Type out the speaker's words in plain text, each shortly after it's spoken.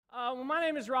Well, my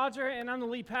name is Roger, and I'm the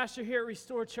lead pastor here at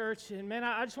Restore Church. And man,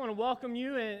 I just want to welcome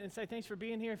you and say thanks for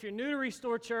being here. If you're new to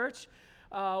Restore Church,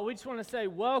 we just want to say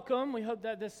welcome. We hope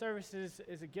that this service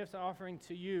is a gift offering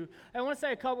to you. I want to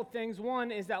say a couple things.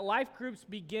 One is that life groups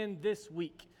begin this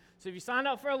week. So if you signed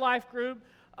up for a life group,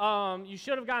 you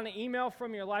should have gotten an email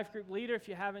from your life group leader. If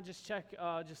you haven't, just check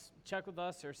with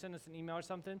us or send us an email or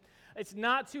something. It's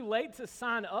not too late to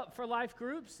sign up for life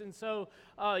groups, and so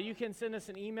you can send us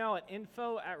an email at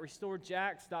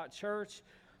info@restorejacks.church,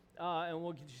 and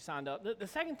we'll get you signed up. The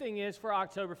second thing is for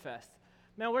Oktoberfest.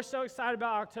 Man, we're so excited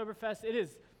about Oktoberfest. It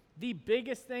is the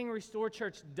biggest thing Restore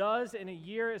Church does in a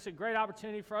year. It's a great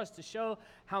opportunity for us to show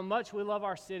how much we love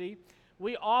our city.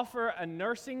 We offer a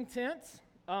nursing tent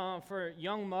for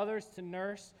young mothers to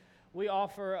nurse. We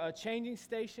offer a changing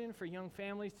station for young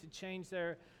families to change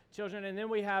their children, and then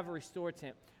we have a Restore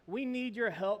tent. We need your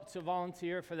help to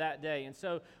volunteer for that day, and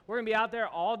so we're going to be out there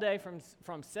all day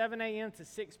from 7 a.m. to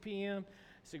 6 p.m.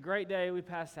 It's a great day. We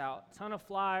pass out a ton of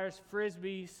flyers,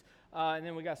 Frisbees, and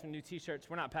then we got some new T-shirts.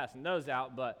 We're not passing those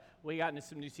out, but we got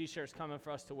some new T-shirts coming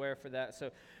for us to wear for that.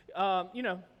 So,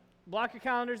 block your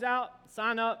calendars out,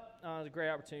 sign up. It's a great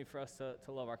opportunity for us to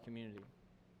love our community.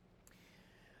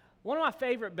 One of my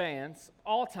favorite bands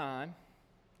all time,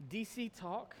 DC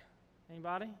Talk.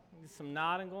 Anybody? Some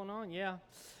nodding going on? Yeah.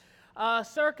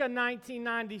 Circa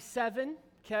 1997,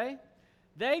 okay?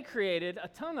 They created a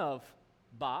ton of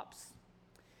bops.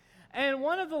 And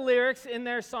one of the lyrics in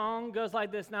their song goes like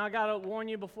this. Now, I got to warn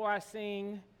you before I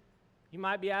sing, you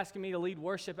might be asking me to lead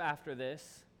worship after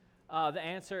this. The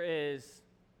answer is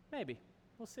maybe.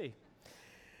 We'll see.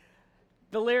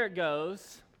 The lyric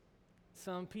goes,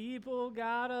 some people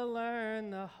gotta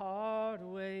learn the hard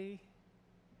way.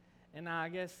 And I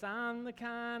guess I'm the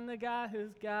kind of guy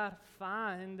who's got to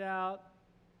find out.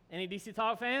 Any DC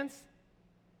Talk fans?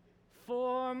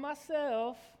 For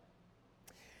myself.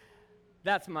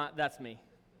 That's me.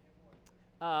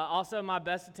 Also, my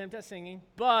best attempt at singing.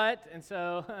 And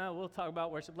so we'll talk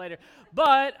about worship later.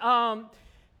 But I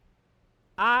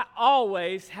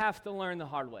always have to learn the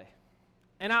hard way.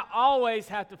 And I always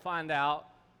have to find out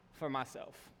for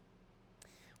myself.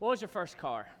 What was your first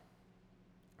car?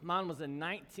 Mine was a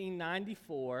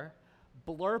 1994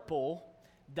 Blurple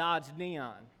Dodge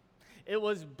Neon. It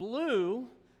was blue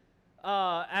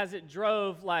as it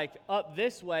drove like up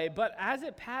this way, but as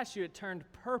it passed you, it turned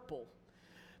purple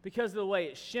because of the way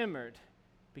it shimmered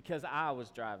because I was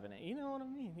driving it. You know what I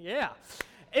mean? Yeah.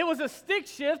 It was a stick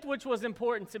shift, which was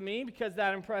important to me because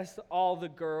that impressed all the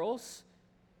girls.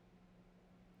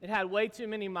 It had way too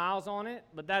many miles on it,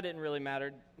 but that didn't really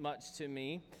matter much to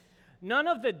me. None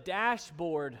of the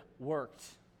dashboard worked.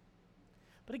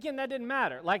 But again, that didn't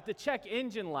matter. Like the check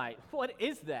engine light, what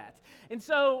is that? And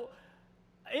so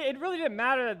it really didn't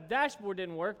matter that the dashboard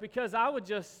didn't work because I would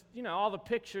just, all the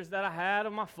pictures that I had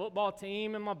of my football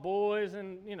team and my boys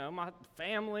and, my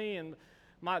family and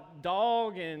my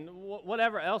dog and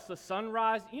whatever else, the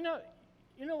sunrise. You know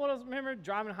what I remember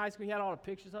driving to high school, you had all the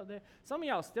pictures up there. Some of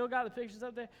y'all still got the pictures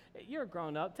up there. You're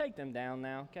grown up. Take them down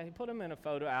now, okay? Put them in a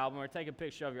photo album or take a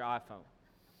picture of your iPhone.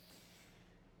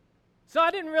 So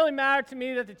it didn't really matter to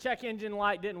me that the check engine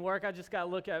light didn't work. I just got to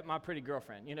look at my pretty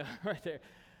girlfriend, right there.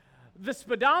 The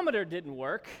speedometer didn't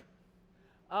work.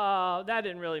 That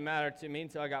didn't really matter to me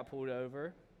until I got pulled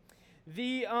over.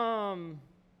 The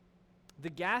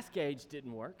gas gauge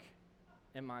didn't work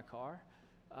in my car.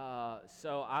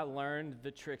 So I learned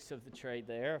the tricks of the trade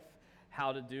there,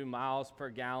 how to do miles per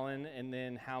gallon and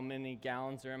then how many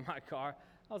gallons are in my car.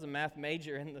 I was a math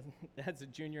major as a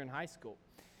junior in high school.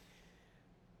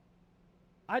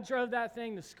 I drove that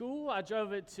thing to school. I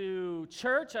drove it to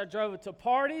church. I drove it to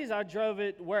parties. I drove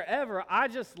it wherever. I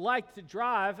just liked to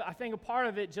drive. I think a part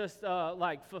of it just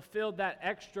fulfilled that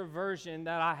extroversion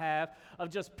that I have of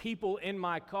just people in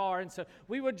my car. And so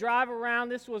we would drive around.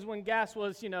 This was when gas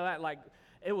was,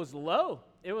 it was low.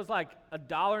 It was like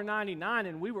 $1.99,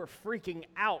 and we were freaking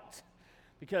out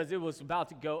because it was about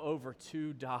to go over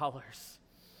 $2.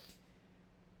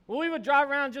 Well, we would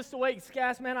drive around just to waste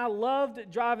gas. Man, I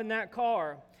loved driving that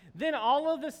car. Then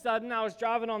all of a sudden, I was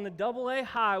driving on the AA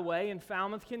highway in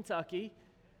Falmouth, Kentucky.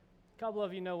 A couple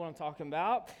of you know what I'm talking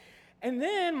about. And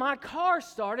then my car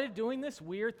started doing this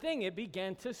weird thing. It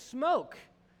began to smoke.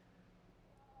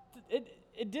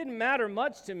 It didn't matter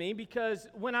much to me because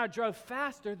when I drove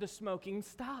faster, the smoking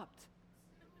stopped.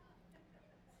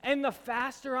 And the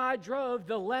faster I drove,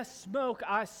 the less smoke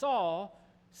I saw.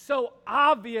 So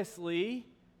obviously,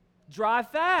 drive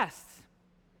fast.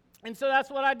 And so that's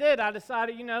what I did. I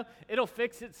decided, it'll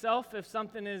fix itself if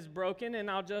something is broken, and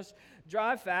I'll just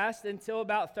drive fast until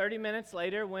about 30 minutes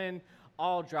later when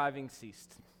all driving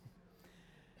ceased.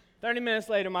 30 minutes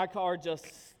later, my car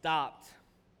just stopped.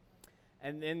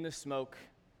 And in the smoke,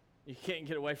 you can't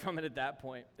get away from it at that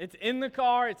point. It's in the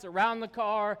car, it's around the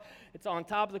car, it's on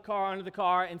top of the car, under the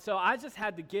car. And so I just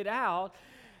had to get out.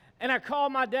 And I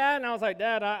called my dad, and I was like,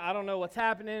 Dad, I don't know what's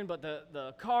happening, but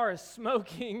the car is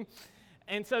smoking.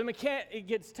 And so it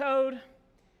gets towed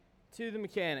to the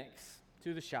mechanics,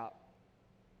 to the shop.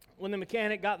 When the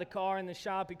mechanic got the car in the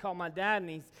shop, he called my dad,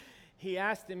 and he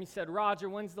asked him, he said, Roger,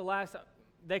 when's the last time?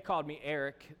 They called me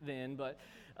Eric then, but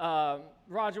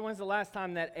Roger, when's the last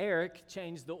time that Eric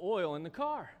changed the oil in the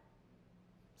car?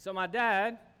 So my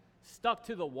dad stuck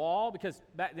to the wall, because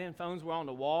back then phones were on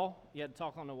the wall. You had to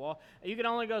talk on the wall. You could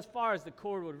only go as far as the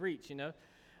cord would reach, you know.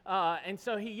 And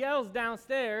so he yells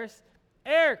downstairs,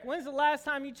 Eric, when's the last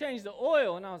time you changed the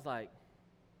oil? And I was like,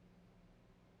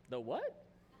 the what?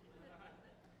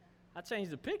 I changed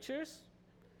the pictures.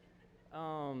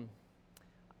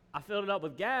 I filled it up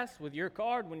with gas with your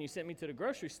card when you sent me to the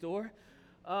grocery store.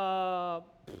 The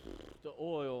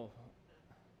oil.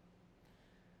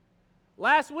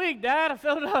 Last week, Dad, I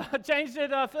filled it up, changed it,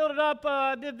 filled it up,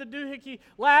 did the doohickey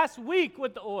last week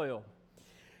with the oil.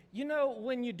 You know,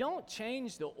 when you don't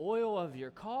change the oil of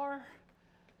your car,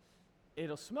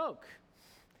 it'll smoke.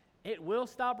 It will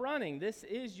stop running. This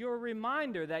is your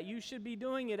reminder that you should be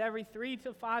doing it every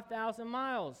 3,000 to 5,000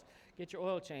 miles. Get your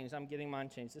oil changed. I'm getting mine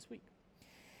changed this week.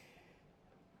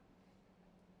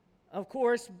 Of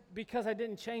course, because I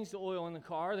didn't change the oil in the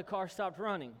car stopped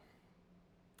running.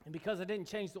 And because I didn't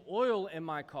change the oil in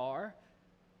my car,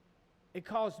 it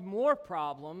caused more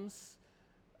problems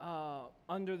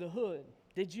under the hood.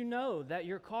 Did you know that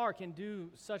your car can do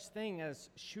such thing as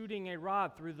shooting a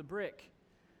rod through the brick?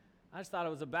 I just thought it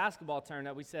was a basketball term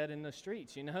that we said in the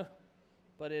streets, you know,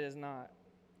 but it is not.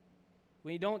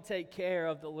 When you don't take care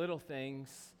of the little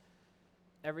things,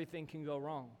 everything can go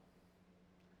wrong.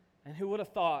 And who would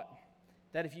have thought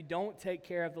that if you don't take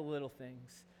care of the little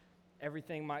things,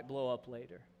 everything might blow up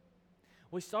later?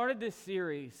 We started this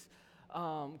series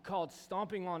called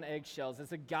Stomping on Eggshells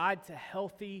as a guide to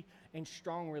healthy and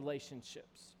strong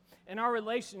relationships. In our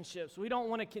relationships, we don't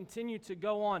want to continue to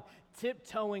go on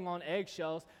tiptoeing on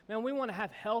eggshells. Man, we want to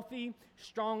have healthy,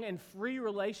 strong, and free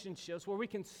relationships where we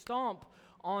can stomp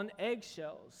on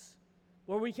eggshells,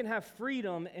 where we can have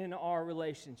freedom in our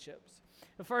relationships.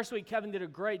 The first week, Kevin did a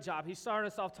great job. He started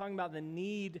us off talking about the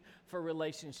need for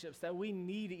relationships, that we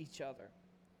need each other.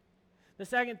 The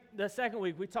second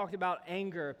week, we talked about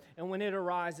anger and when it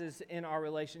arises in our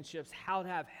relationships, how to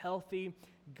have healthy,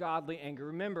 godly anger.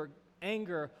 Remember,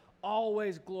 anger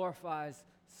always glorifies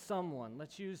someone.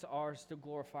 Let's use ours to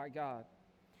glorify God.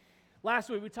 Last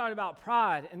week, we talked about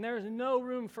pride, and there's no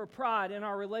room for pride in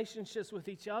our relationships with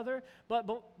each other. But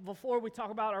before we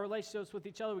talk about our relationships with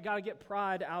each other, we got to get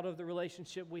pride out of the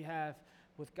relationship we have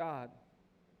with God.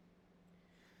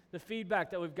 The feedback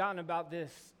that we've gotten about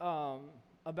this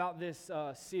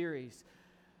series,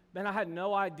 man, I had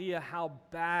no idea how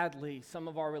badly some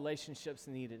of our relationships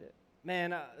needed it.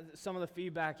 Man, some of the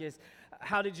feedback is,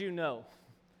 how did you know?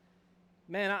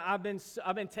 Man, I've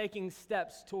been taking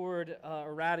steps toward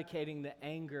eradicating the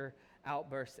anger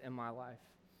outbursts in my life.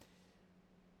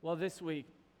 Well, this week,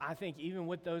 I think even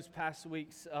with those past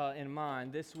weeks in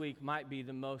mind, this week might be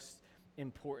the most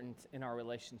important in our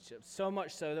relationships. So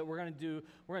much so that we're going to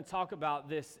talk about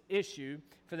this issue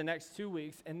for the next 2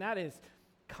 weeks, and that is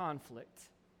conflict.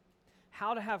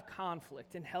 How to have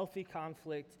conflict and healthy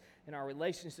conflict in our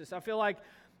relationships. I feel like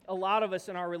a lot of us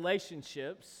in our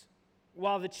relationships,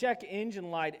 while the check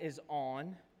engine light is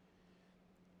on,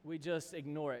 we just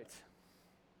ignore it.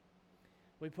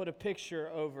 We put a picture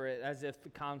over it as if the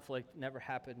conflict never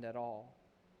happened at all.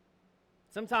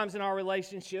 Sometimes in our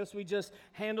relationships, we just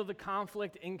handle the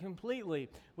conflict incompletely.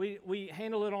 We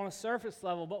handle it on a surface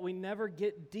level, but we never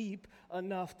get deep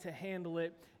enough to handle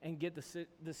it and get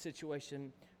the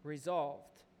situation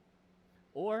resolved.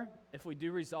 Or if we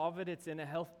do resolve it, it's in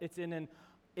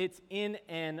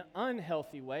an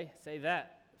unhealthy way. Say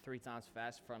that 3 times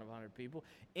fast in front of 100 people.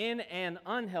 In an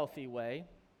unhealthy way.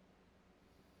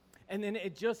 And then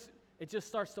it just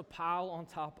starts to pile on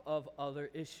top of other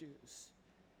issues.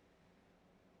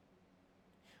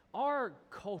 Our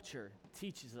culture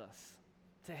teaches us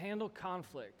to handle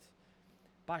conflict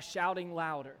by shouting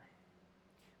louder,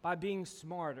 by being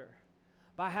smarter,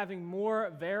 by having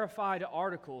more verified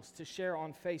articles to share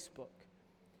on Facebook.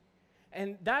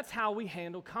 And that's how we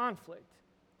handle conflict.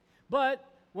 But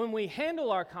when we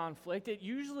handle our conflict, it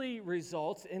usually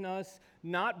results in us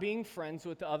not being friends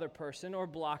with the other person or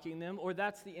blocking them, or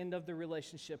that's the end of the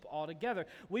relationship altogether.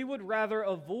 We would rather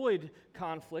avoid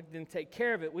conflict than take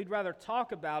care of it. We'd rather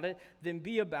talk about it than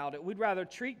be about it. We'd rather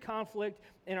treat conflict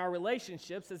in our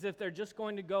relationships as if they're just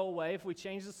going to go away if we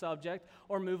change the subject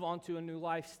or move on to a new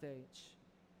life stage.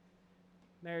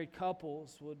 Married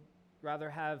couples would rather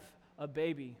have a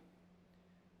baby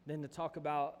than to talk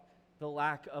about the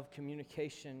lack of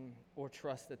communication or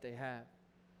trust that they have.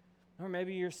 Or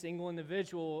maybe you're a single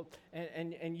individual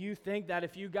and you think that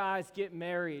if you guys get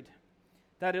married,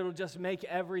 that it'll just make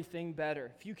everything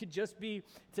better. If you could just be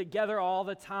together all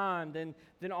the time,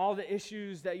 then all the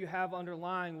issues that you have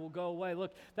underlying will go away.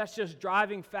 Look, that's just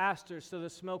driving faster so the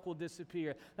smoke will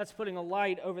disappear. That's putting a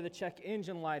light over the check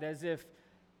engine light as if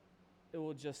it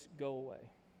will just go away.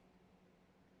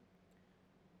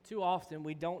 Too often,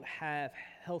 we don't have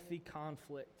healthy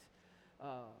conflict.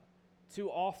 Too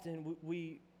often,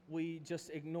 we just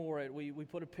ignore it. We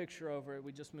put a picture over it.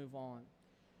 We just move on.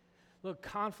 Look,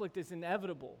 conflict is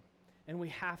inevitable, and we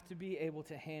have to be able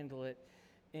to handle it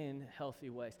in healthy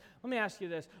ways. Let me ask you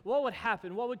this. What would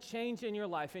happen? What would change in your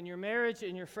life, in your marriage,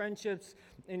 in your friendships,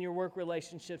 in your work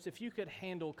relationships, if you could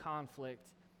handle conflict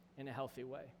in a healthy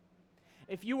way?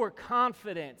 If you were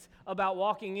confident about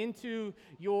walking into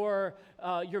your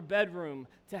bedroom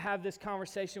to have this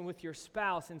conversation with your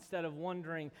spouse instead of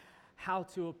wondering how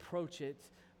to approach it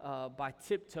by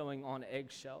tiptoeing on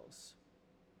eggshells.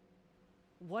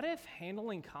 What if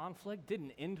handling conflict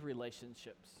didn't end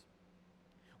relationships?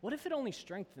 What if it only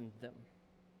strengthened them?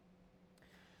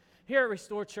 Here at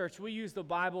Restore Church, we use the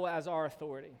Bible as our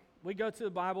authority. We go to the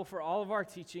Bible for all of our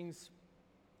teachings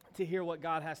to hear what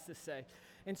God has to say.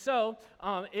 And so,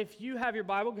 if you have your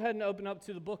Bible, go ahead and open up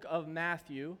to the book of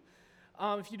Matthew.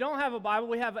 If you don't have a Bible,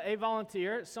 we have a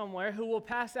volunteer somewhere who will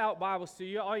pass out Bibles to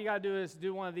you. All you got to do is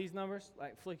do one of these numbers,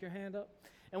 like flick your hand up,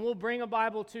 and we'll bring a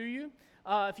Bible to you.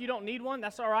 If you don't need one,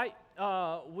 that's all right.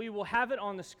 We will have it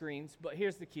on the screens, but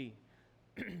here's the key.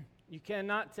 You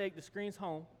cannot take the screens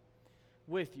home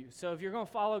with you. So if you're going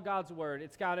to follow God's word,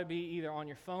 it's got to be either on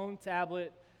your phone,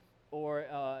 tablet, or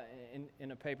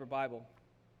in a paper Bible.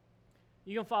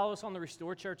 You can follow us on the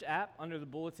Restore Church app under the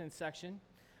Bulletin section,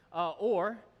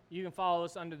 or you can follow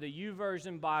us under the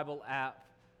YouVersion Bible app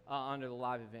under the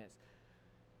live events.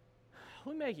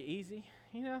 We make it easy,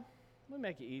 you know. We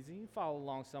make it easy. You follow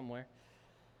along somewhere.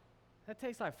 That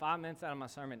takes like 5 minutes out of my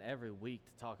sermon every week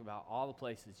to talk about all the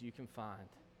places you can find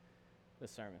the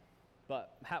sermon.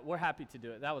 But we're happy to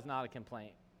do it. That was not a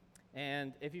complaint.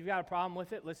 And if you've got a problem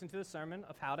with it, listen to the sermon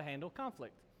of how to handle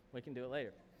conflict. We can do it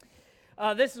later.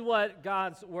 This is what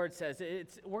God's word says.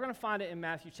 We're going to find it in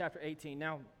Matthew chapter 18.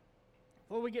 Now,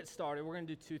 before we get started, we're going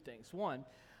to do two things. One,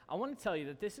 I want to tell you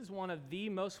that this is one of the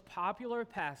most popular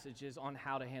passages on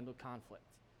how to handle conflict.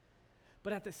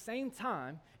 But at the same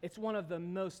time, it's one of the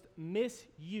most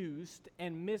misused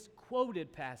and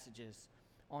misquoted passages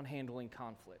on handling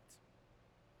conflict.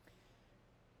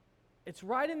 It's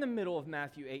right in the middle of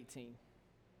Matthew 18.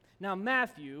 Now,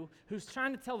 Matthew, who's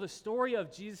trying to tell the story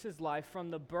of Jesus' life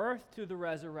from the birth to the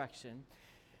resurrection,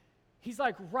 he's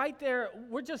like right there,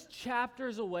 we're just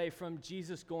chapters away from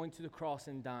Jesus going to the cross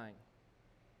and dying.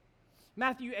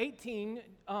 Matthew 18,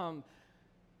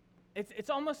 it's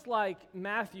almost like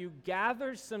Matthew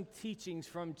gathers some teachings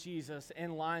from Jesus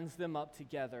and lines them up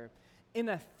together in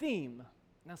a theme.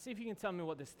 Now, see if you can tell me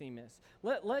what this theme is.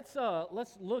 Let's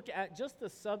look at just the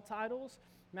subtitles.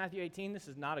 Matthew 18, this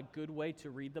is not a good way to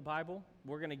read the Bible.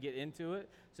 We're going to get into it,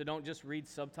 so don't just read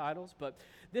subtitles. But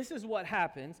this is what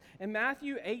happens. In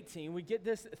Matthew 18, we get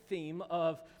this theme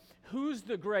of who's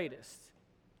the greatest.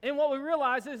 And what we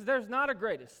realize is there's not a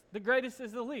greatest. The greatest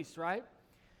is the least, right?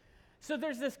 So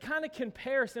there's this kind of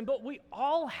comparison, but we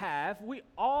all have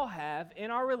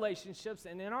in our relationships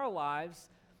and in our lives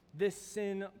this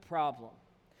sin problem.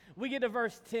 We get to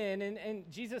verse 10,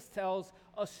 and Jesus tells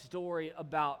a story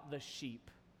about the sheep.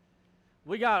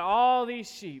 We got all these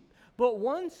sheep, but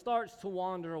one starts to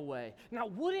wander away. Now,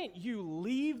 wouldn't you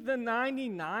leave the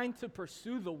 99 to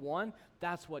pursue the one?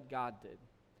 That's what God did.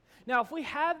 Now, if we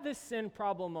have this sin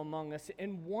problem among us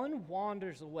and one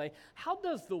wanders away, how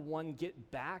does the one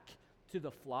get back to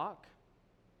the flock?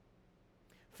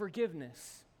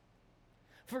 Forgiveness.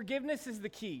 Forgiveness is the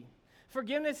key.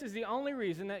 Forgiveness is the only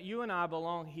reason that you and I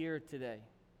belong here today.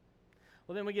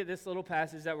 Well, then we get this little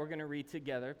passage that we're going to read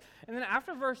together. And then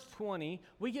after verse 20,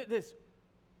 we get this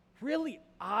really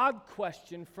odd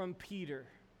question from Peter.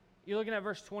 You're looking at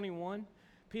verse 21?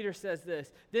 Peter says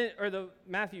this,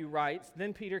 Matthew writes,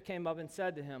 then Peter came up and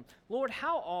said to him, Lord,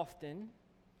 how often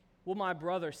will my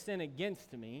brother sin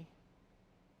against me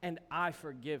and I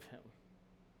forgive him?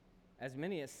 As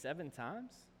many as 7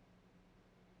 times?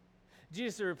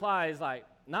 Jesus' reply is like,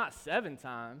 not 7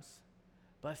 times,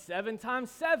 but 7 times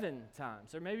 7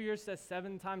 times. Or maybe yours says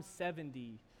 7 times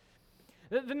 70.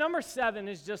 The number 7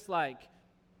 is just like,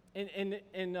 in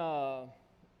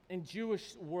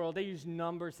Jewish world, they use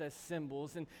numbers as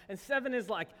symbols, and 7 is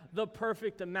like the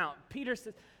perfect amount. Peter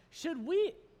says, should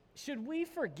we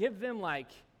forgive them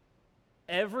like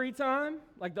every time,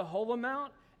 like the whole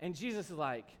amount? And Jesus is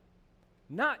like,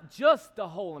 not just the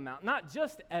whole amount, not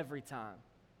just every time.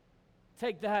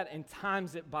 Take that and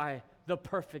times it by the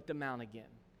perfect amount again.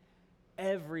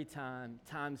 Every time,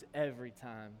 times every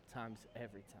time, times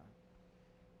every time.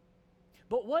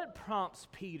 But what prompts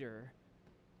Peter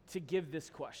to give this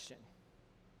question?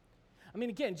 I mean,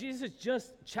 again, Jesus is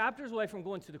just chapters away from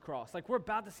going to the cross. Like, we're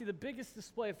about to see the biggest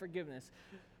display of forgiveness.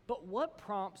 But what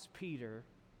prompts Peter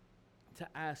to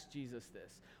ask Jesus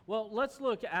this? Well, let's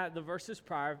look at the verses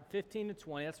prior, 15 to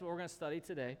 20. That's what we're going to study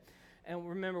today. And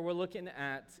remember, we're looking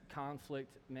at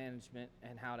conflict management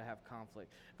and how to have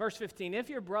conflict. Verse 15, if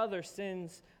your brother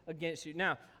sins against you.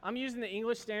 Now, I'm using the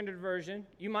English Standard Version.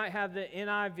 You might have the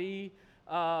NIV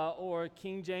or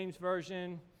King James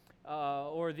Version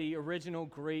or the original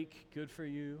Greek. Good for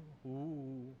you.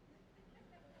 Ooh.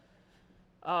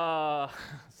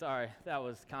 Sorry, that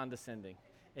was condescending.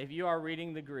 If you are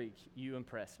reading the Greek, you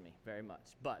impress me very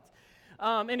much. But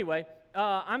anyway,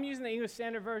 I'm using the English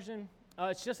Standard Version.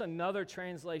 It's just another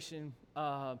translation,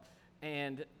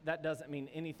 and that doesn't mean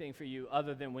anything for you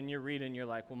other than when you're reading, you're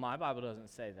like, well, my Bible doesn't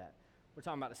say that. We're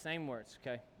talking about the same words,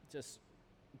 okay? Just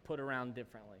put around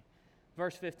differently.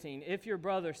 Verse 15, if your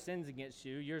brother sins against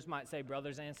you, yours might say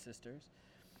brothers and sisters,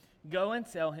 go and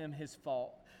tell him his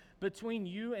fault. Between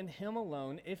you and him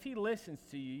alone, if he listens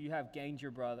to you, you have gained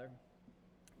your brother.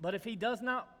 But if he does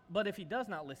not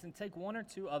listen, take 1 or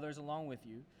 2 others along with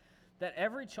you, that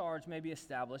every charge may be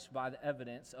established by the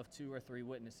evidence of 2 or 3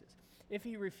 witnesses. If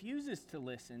he refuses to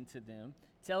listen to them,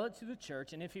 tell it to the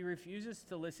church, and if he refuses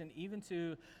to listen even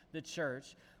to the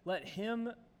church, let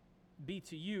him be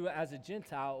to you as a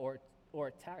Gentile or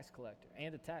a tax collector,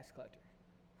 and a tax collector.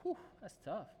 Whew, that's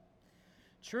tough.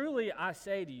 Truly I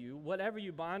say to you, whatever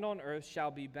you bind on earth shall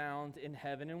be bound in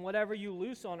heaven, and whatever you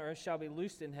loose on earth shall be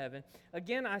loosed in heaven.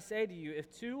 Again, I say to you,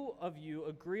 if 2 of you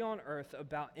agree on earth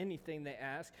about anything they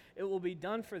ask, it will be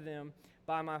done for them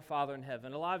by my Father in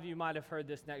heaven. A lot of you might have heard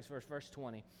this next verse, verse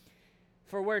 20.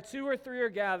 For where 2 or 3 are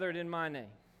gathered in my name,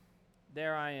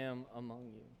 there I am among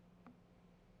you. I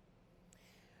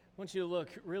want you to look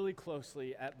really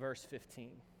closely at verse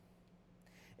 15.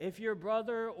 If your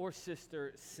brother or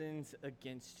sister sins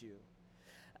against you.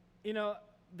 You know,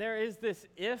 there is this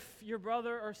if your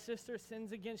brother or sister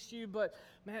sins against you, but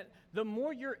man, the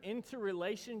more you're into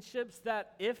relationships,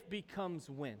 that if becomes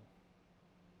when.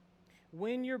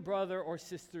 When your brother or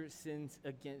sister sins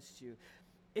against you.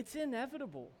 It's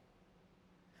inevitable.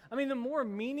 I mean, the more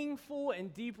meaningful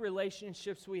and deep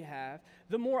relationships we have,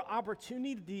 the more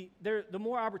opportunity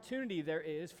there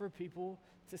is for people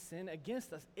to sin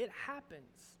against us. It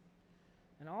happens.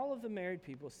 And all of the married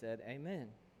people said, amen.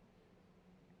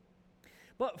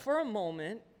 But for a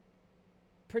moment,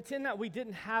 pretend that we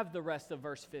didn't have the rest of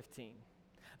verse 15.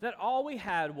 That all we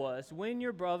had was, when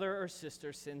your brother or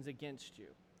sister sins against you.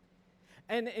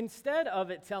 And instead of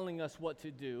it telling us what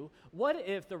to do, what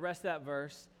if the rest of that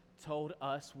verse told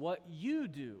us what you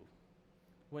do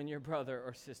when your brother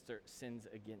or sister sins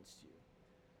against you?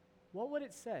 What would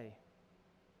it say?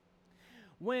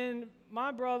 When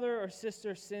my brother or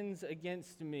sister sins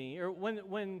against me, or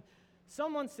when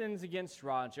someone sins against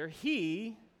Roger,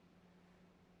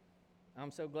 I'm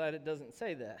so glad it doesn't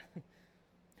say that.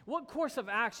 What course of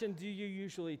action do you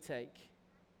usually take?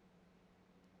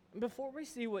 Before we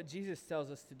see what Jesus tells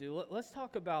us to do, let's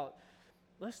talk about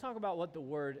what the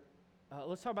word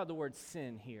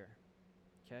sin here.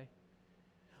 Okay?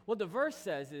 What the verse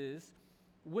says is,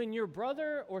 when your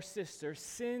brother or sister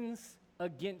sins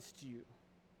against you.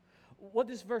 What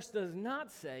this verse does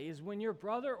not say is when your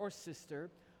brother or sister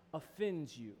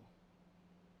offends you.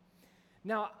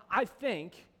 Now, I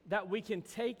think that we can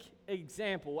take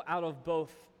example out of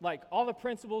both, like all the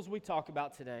principles we talk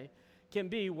about today can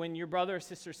be when your brother or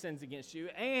sister sins against you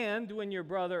and when your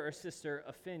brother or sister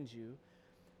offends you.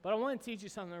 But I want to teach you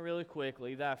something really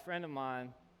quickly that a friend of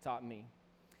mine taught me.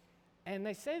 And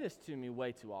they say this to me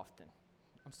way too often.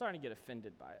 I'm starting to get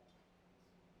offended by it.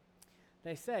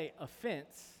 They say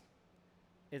offense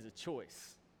is a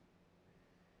choice.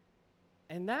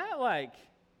 And that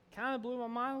kind of blew my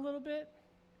mind a little bit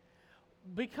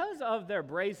because of their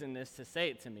brazenness to say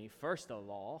it to me, first of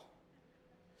all.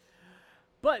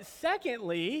 But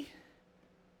secondly,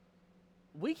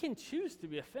 we can choose to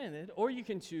be offended, or you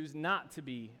can choose not to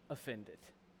be offended.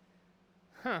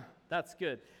 That's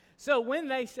good. So when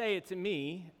they say it to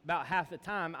me, about half the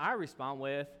time, I respond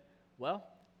with, well,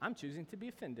 I'm choosing to be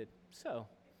offended. So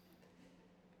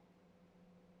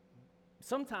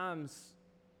sometimes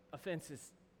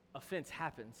offense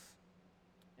happens,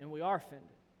 and we are offended.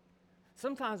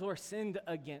 Sometimes we're sinned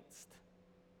against.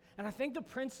 And I think the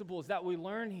principles that we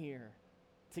learn here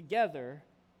together,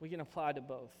 we can apply to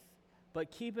both. But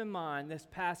keep in mind, this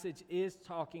passage is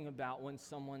talking about when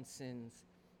someone sins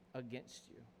against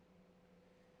you.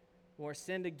 When we're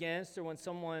sinned against, or when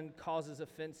someone causes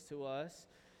offense to us,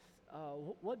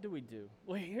 what do we do?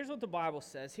 Well, here's what the Bible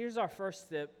says. Here's our first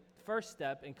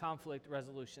step in conflict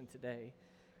resolution today,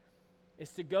 is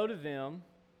to go to them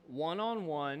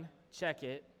one-on-one, check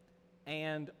it,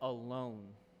 and alone.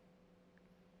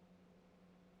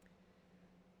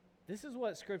 This is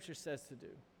what Scripture says to do.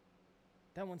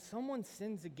 That when someone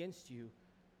sins against you,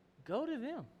 go to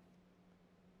them.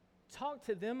 Talk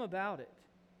to them about it.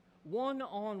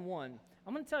 One-on-one.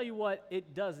 I'm going to tell you what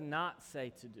it does not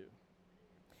say to do.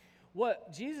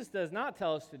 What Jesus does not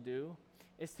tell us to do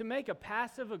is to make a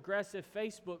passive-aggressive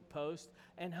Facebook post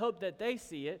and hope that they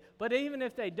see it, but even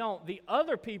if they don't, the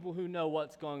other people who know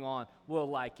what's going on will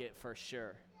like it for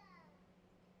sure.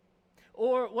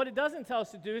 Or what it doesn't tell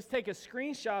us to do is take a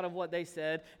screenshot of what they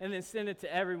said and then send it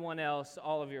to everyone else,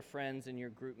 all of your friends in your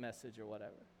group message or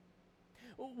whatever.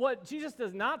 What Jesus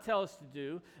does not tell us to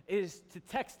do is to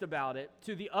text about it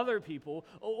to the other people,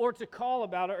 or to call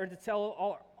about it, or to tell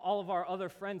all of our other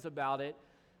friends about it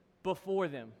before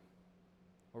them,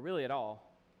 or really at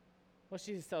all. What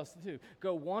Jesus tells us to do?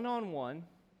 Go one-on-one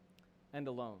and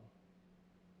alone.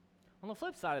 On the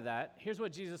flip side of that, here's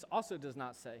what Jesus also does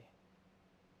not say.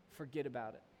 Forget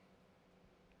about it.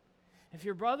 If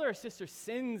your brother or sister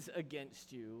sins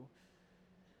against you,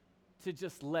 to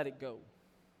just let it go.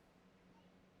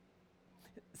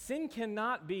 Sin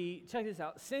cannot be, check this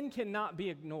out, sin cannot be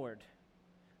ignored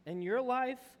in your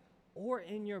life or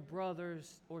in your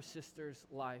brother's or sister's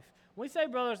life. When we say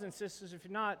brothers and sisters, if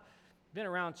you've not been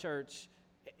around church,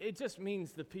 it just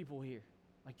means the people here.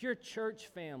 Like your church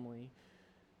family,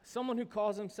 someone who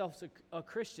calls themselves a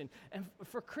Christian. And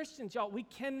for Christians, y'all, we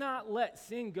cannot let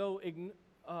sin go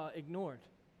ignored.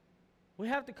 We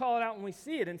have to call it out when we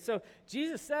see it. And so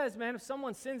Jesus says, man, if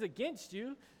someone sins against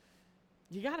you,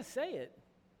 you got to say it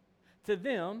to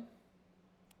them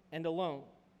and alone.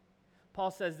 Paul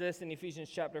says this in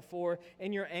Ephesians chapter 4,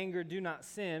 in your anger do not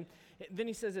sin. Then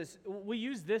he says this, we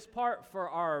use this part for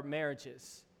our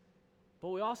marriages, but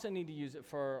we also need to use it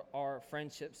for our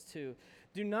friendships too.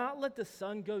 Do not let the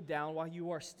sun go down while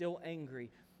you are still angry,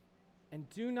 and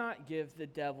do not give the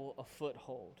devil a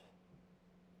foothold.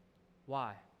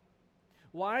 Why?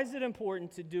 Why is it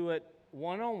important to do it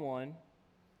one-on-one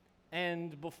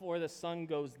and before the sun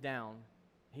goes down,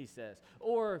 he says?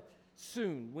 Or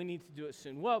soon, we need to do it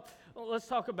soon. Well, let's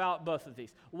talk about both of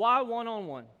these. Why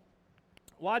one-on-one?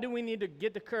 Why do we need to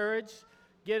get the courage,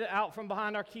 get out from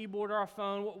behind our keyboard or our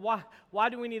phone? Why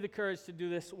do we need the courage to do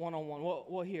this one-on-one?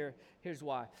 Well, here's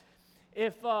why.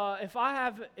 If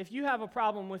you have a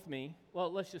problem with me,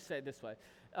 well, let's just say it this way.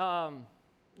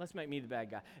 Let's make me the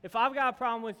bad guy. If I've got a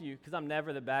problem with you, because I'm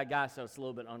never the bad guy, so it's a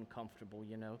little bit uncomfortable,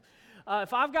 you know.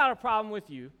 If I've got a problem with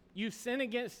you, you sin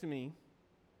against me,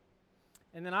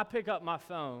 and then I pick up my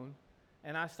phone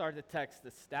and I start to text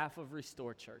the staff of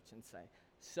Restore Church and say,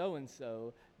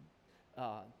 so-and-so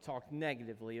talked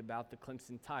negatively about the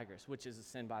Clemson Tigers, which is a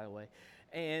sin, by the way.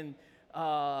 And,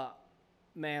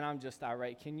 man, I'm just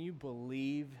irate. Can you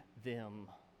believe them?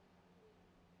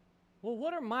 Well,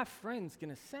 what are my friends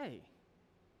going to say?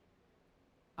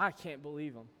 I can't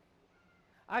believe them.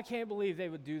 I can't believe they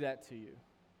would do that to you.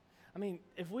 I mean,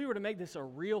 if we were to make this a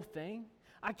real thing,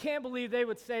 I can't believe they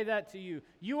would say that to you.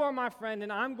 You are my friend,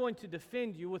 and I'm going to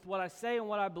defend you with what I say and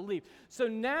what I believe. So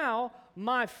now,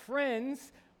 my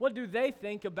friends, what do they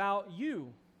think about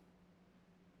you?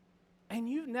 And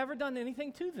you've never done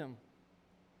anything to them.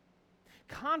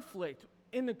 Conflict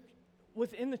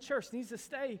within the church needs to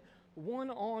stay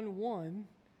one-on-one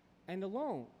and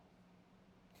alone.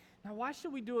 Now, why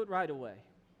should we do it right away?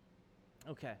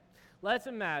 Okay, let's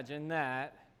imagine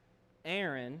that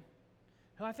Erin,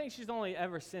 who I think she's only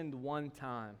ever sinned one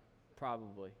time,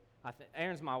 probably.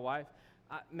 Erin's my wife.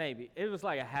 Maybe. It was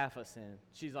like a half a sin.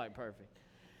 She's like perfect.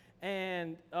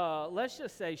 And let's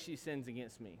just say she sins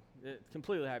against me. It's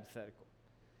completely hypothetical.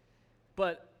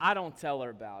 But I don't tell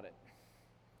her about it.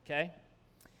 Okay?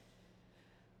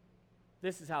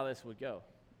 This is how this would go.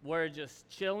 We're just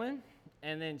chilling,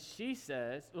 and then she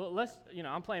says, well,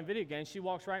 I'm playing video games. She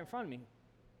walks right in front of me.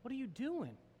 What are you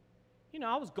doing?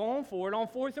 I was going for it on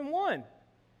 4th and 1.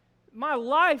 My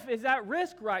life is at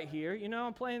risk right here.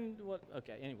 I'm playing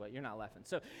okay, anyway, you're not laughing.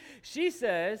 So she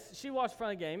says, she watched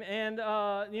front of the game, and,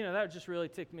 that just really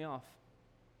ticked me off.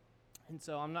 And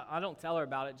so I don't tell her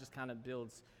about it, just kind of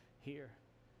builds here.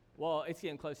 Well, it's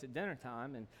getting close to dinner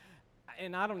time,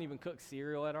 and I don't even cook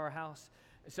cereal at our house.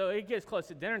 So it gets close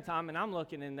to dinner time, and I'm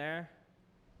looking in there.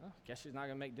 Oh, guess she's not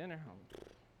going to make dinner.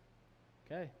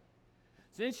 Okay.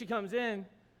 So then she comes in.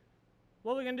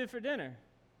 What are we going to do for dinner?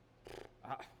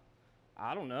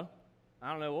 I don't know.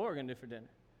 I don't know what we're going to do for dinner.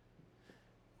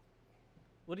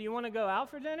 Well, do you want to go out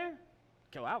for dinner?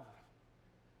 Go out.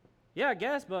 Yeah, I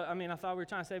guess, but I thought we were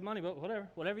trying to save money, but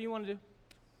whatever you want to do.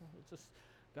 Let's just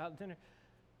go out to dinner.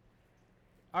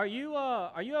 Are you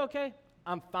okay?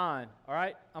 I'm fine, all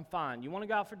right? I'm fine. You want to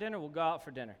go out for dinner? We'll go out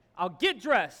for dinner. I'll get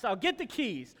dressed. I'll get the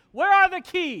keys. Where are the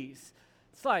keys?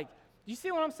 It's like, you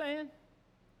see what I'm saying?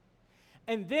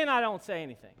 And then I don't say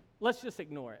anything. Let's just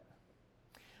ignore it.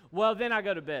 Well, then I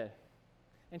go to bed,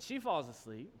 and she falls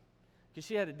asleep because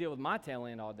she had to deal with my tail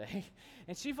end all day,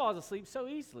 and she falls asleep so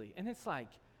easily. And it's like,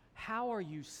 how are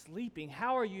you sleeping?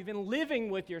 How are you even living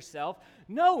with yourself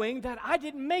knowing that I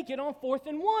didn't make it on 4th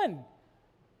and 1?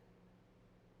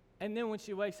 And then when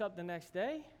she wakes up the next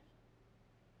day,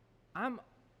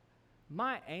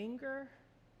 my anger,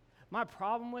 my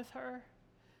problem with her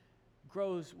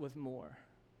grows with more.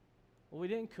 Well, we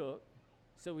didn't cook,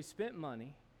 so we spent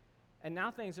money, and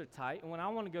now things are tight. And when I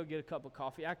want to go get a cup of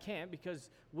coffee, I can't because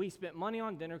we spent money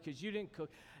on dinner because you didn't cook.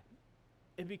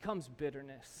 It becomes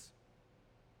bitterness.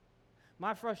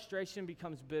 My frustration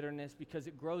becomes bitterness because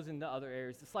it grows into other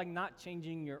areas. It's like not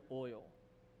changing your oil.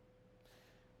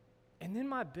 And then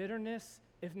my bitterness,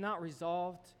 if not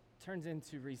resolved, turns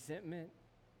into resentment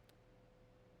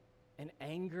and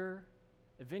anger,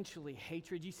 eventually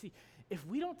hatred. You see, if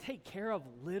we don't take care of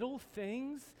little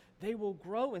things, they will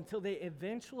grow until they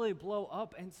eventually blow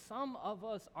up, and some of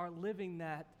us are living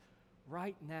that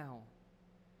right now.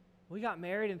 We got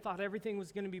married and thought everything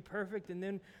was going to be perfect, and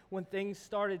then when things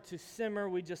started to simmer,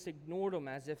 we just ignored them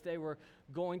as if they were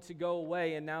going to go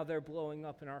away, and now they're blowing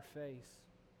up in our face.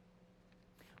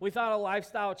 We thought a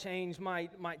lifestyle change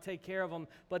might take care of them,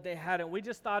 but they hadn't. We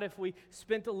just thought if we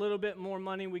spent a little bit more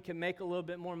money, we could make a little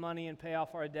bit more money and pay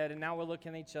off our debt, and now we're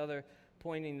looking at each other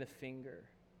pointing the finger.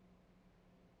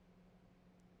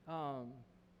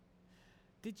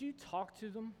 Did you talk to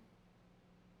them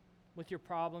with your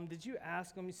problem? Did you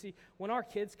ask them? You see, when our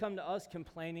kids come to us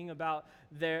complaining about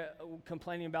the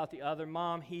other,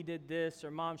 mom, he did this,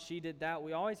 or mom, she did that,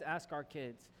 we always ask our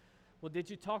kids, well, did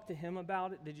you talk to him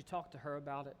about it? Did you talk to her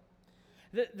about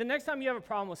it? The next time you have a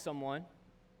problem with someone,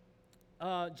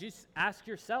 just ask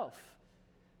yourself,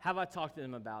 have I talked to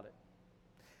them about it?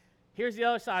 Here's the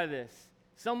other side of this.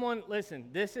 Listen,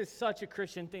 this is such a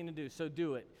Christian thing to do, so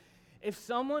do it. If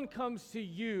someone comes to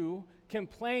you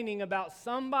complaining about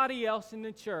somebody else in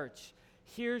the church,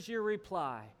 here's your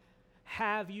reply.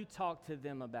 Have you talked to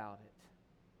them about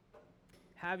it?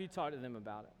 Have you talked to them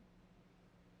about it?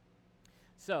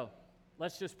 So,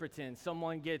 let's just pretend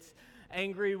someone gets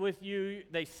angry with you,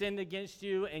 they sinned against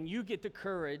you, and you get the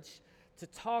courage to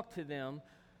talk to them.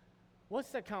 What's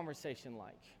that conversation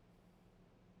like?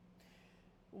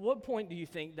 What point do you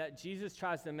think that Jesus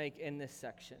tries to make in this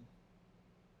section?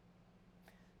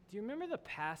 Do you remember the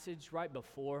passage right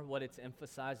before what it's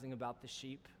emphasizing about the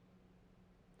sheep?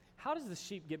 How does the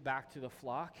sheep get back to the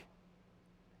flock?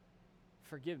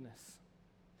 Forgiveness.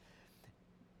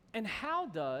 And how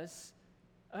does...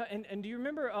 And do you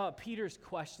remember Peter's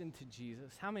question to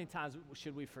Jesus? How many times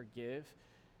should we forgive?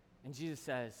 And Jesus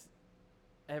says,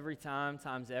 every time,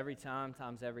 times every time,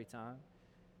 times every time.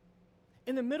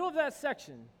 In the middle of that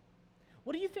section,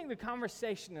 what do you think the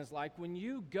conversation is like when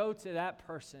you go to that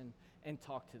person and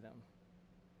talk to them?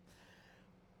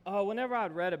 Whenever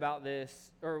I'd read about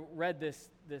this, or read this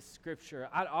scripture,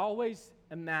 I'd always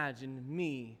imagine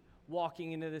me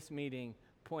walking into this meeting,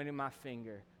 pointing my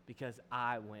finger, because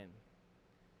I win.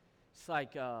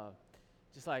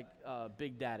 Just like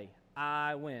Big Daddy.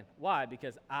 I win. Why?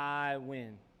 Because I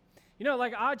win.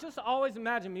 I just always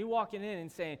imagine me walking in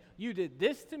and saying, you did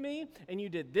this to me, and you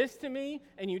did this to me,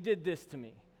 and you did this to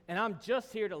me. And I'm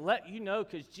just here to let you know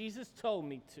because Jesus told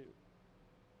me to.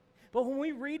 But when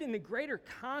we read in the greater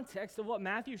context of what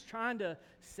Matthew's trying to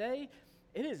say,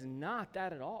 it is not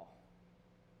that at all.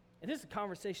 It is a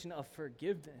conversation of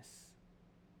forgiveness.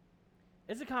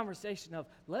 It's a conversation of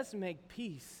let's make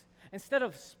peace. Instead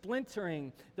of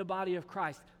splintering the body of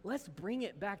Christ, let's bring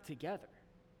it back together.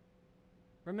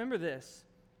 Remember this,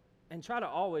 and try to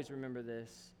always remember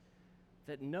this,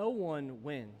 that no one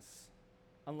wins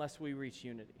unless we reach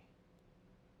unity.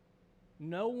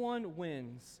 No one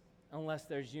wins unless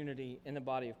there's unity in the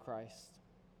body of Christ.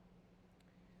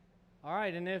 All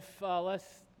right, and if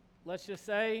let's just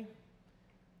say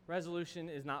resolution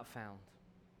is not found.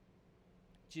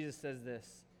 Jesus says this: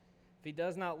 if he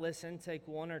does not listen, take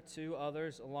one or two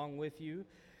others along with you,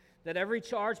 that every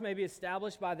charge may be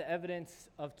established by the evidence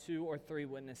of 2 or 3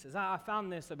 witnesses. I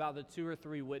found this about the 2 or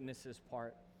 3 witnesses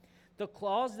part. The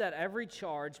clause that every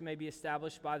charge may be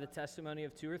established by the testimony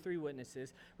of 2 or 3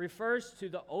 witnesses refers to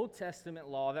the Old Testament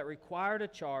law that required a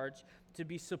charge to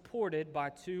be supported by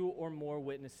 2 or more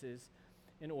witnesses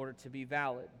in order to be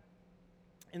valid.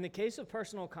 In the case of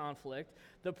personal conflict,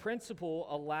 this principle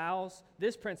allows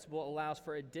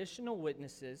for additional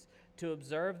witnesses to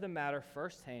observe the matter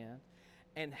firsthand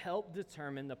and help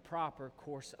determine the proper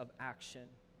course of action.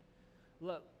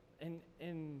 Look,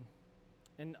 in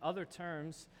other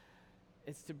terms,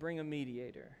 it's to bring a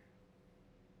mediator.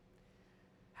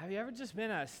 Have you ever just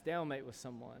been at a stalemate with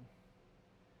someone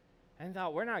and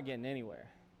thought, we're not getting anywhere,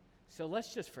 so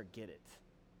let's just forget it?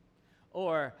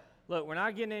 Or, look, we're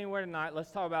not getting anywhere tonight,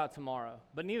 let's talk about it tomorrow.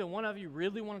 But neither one of you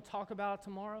really want to talk about it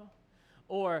tomorrow?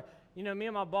 Or, me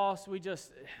and my boss,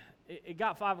 it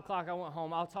got 5 o'clock, I went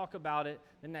home, I'll talk about it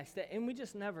the next day. And we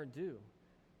just never do.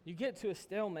 You get to a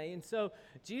stalemate. And so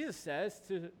Jesus says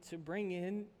to bring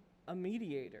in a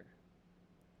mediator.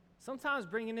 Sometimes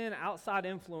bringing in outside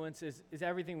influence is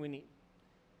everything we need.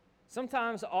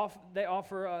 Sometimes they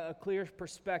offer a clear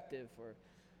perspective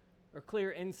or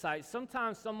clear insight.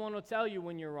 Sometimes someone will tell you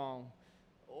when you're wrong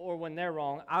or when they're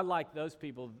wrong. I like those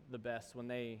people the best when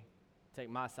they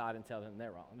take my side and tell them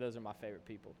they're wrong. Those are my favorite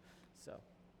people. So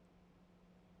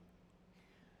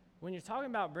when you're talking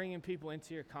about bringing people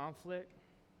into your conflict,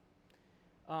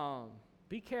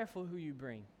 be careful who you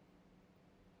bring,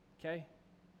 okay?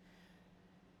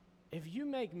 If you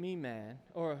make me mad,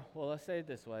 let's say it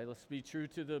this way, let's be true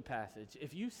to the passage.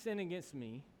 If you sin against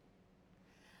me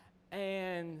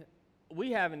and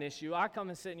we have an issue, I come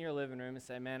and sit in your living room and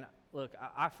say, man, look,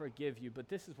 I forgive you, but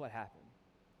this is what happened.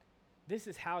 This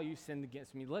is how you sinned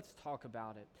against me. Let's talk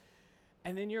about it.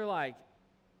 And then you're like,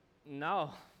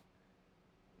 no,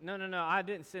 I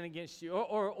didn't sin against you.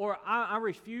 Or I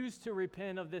refuse to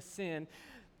repent of this sin.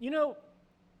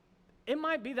 It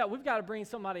might be that we've got to bring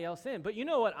somebody else in. But you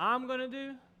know what I'm going to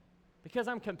do? Because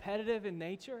I'm competitive in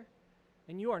nature,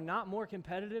 and you are not more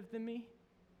competitive than me.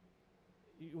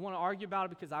 You want to argue about it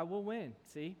because I will win,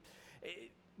 see?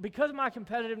 Because of my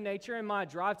competitive nature and my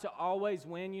drive to always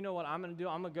win, you know what I'm going to do?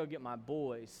 I'm going to go get my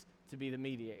boys to be the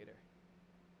mediator.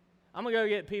 I'm going to go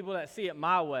get people that see it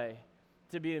my way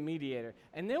to be the mediator.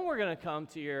 And then we're going to come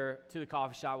to the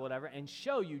coffee shop, whatever, and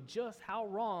show you just how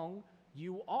wrong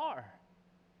you are.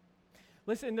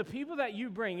 Listen, the people that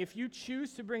you bring, if you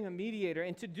choose to bring a mediator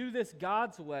and to do this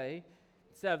God's way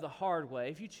instead of the hard way,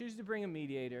 if you choose to bring a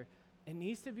mediator, it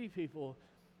needs to be people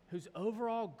whose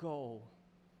overall goal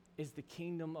is the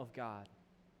kingdom of God.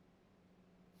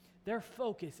 Their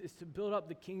focus is to build up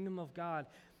the kingdom of God.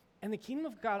 And the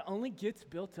kingdom of God only gets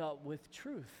built up with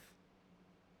truth,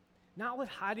 not with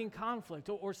hiding conflict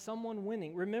or someone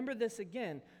winning. Remember this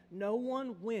again, no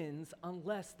one wins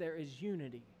unless there is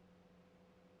unity.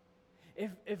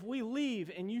 If we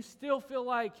leave and you still feel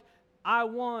like I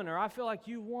won or I feel like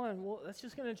you won, well, that's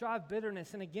just going to drive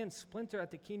bitterness and again splinter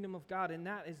at the kingdom of God, and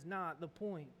that is not the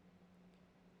point.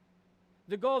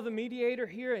 The goal of the mediator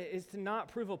here is to not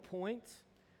prove a point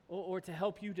or to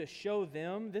help you to show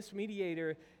them. This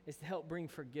mediator is to help bring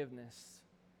forgiveness,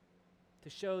 to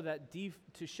show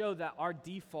that our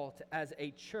default as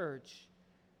a church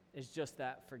is just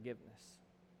that, forgiveness.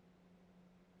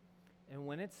 And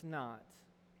when it's not,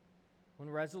 when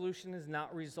resolution is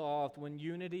not resolved, when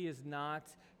unity is not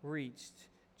reached,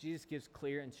 Jesus gives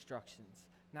clear instructions.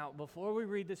 Now, before we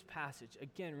read this passage,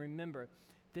 again, remember,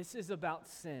 this is about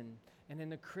sin. And in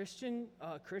the Christian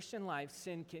life,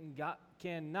 sin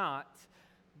cannot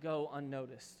go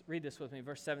unnoticed. Read this with me,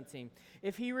 verse 17.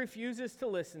 If he refuses to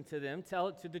listen to them, tell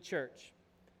it to the church.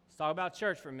 Let's talk about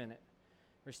church for a minute.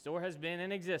 Restore has been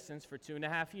in existence for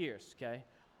 2.5 years, okay?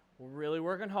 We're really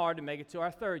working hard to make it to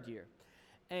our 3rd year.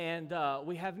 And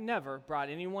we have never brought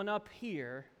anyone up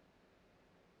here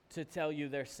to tell you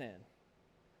their sin.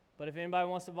 But if anybody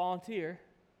wants to volunteer,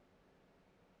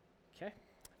 okay,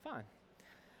 fine.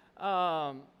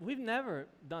 We've never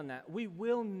done that. We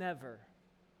will never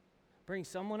bring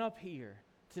someone up here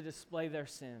to display their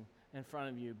sin in front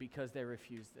of you because they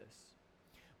refuse this.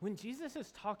 When Jesus is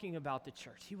talking about the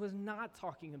church, he was not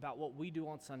talking about what we do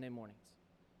on Sunday mornings.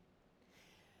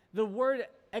 The word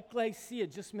ecclesia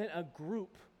just meant a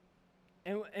group,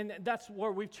 and that's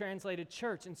where we've translated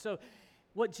church. And so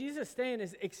what Jesus is saying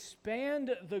is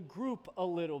expand the group a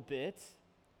little bit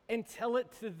and tell it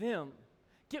to them.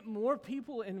 Get more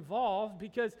people involved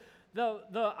because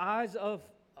the eyes of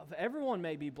everyone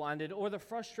may be blinded, or the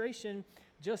frustration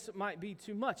just might be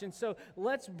too much. And so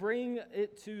let's bring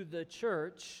it to the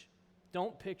church.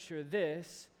 Don't picture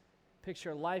this.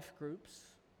 Picture life groups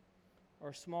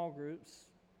or small groups,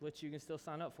 which you can still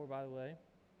sign up for, by the way.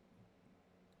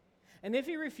 And if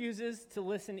he refuses to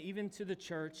listen even to the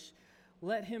church,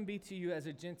 let him be to you as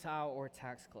a Gentile or a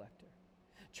tax collector.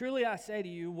 Truly I say to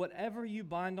you, whatever you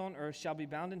bind on earth shall be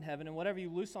bound in heaven, and whatever you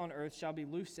loose on earth shall be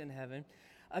loosed in heaven.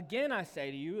 Again I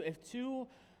say to you, if two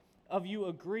of you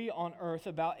agree on earth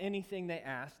about anything they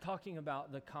ask, talking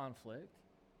about the conflict,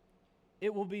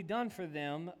 it will be done for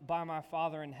them by my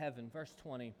Father in heaven. Verse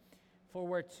 20, for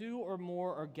where two or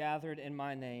more are gathered in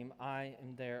my name, I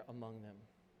am there among them.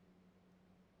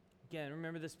 Again,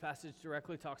 remember this passage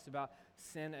directly talks about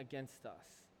sin against us.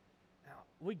 Now,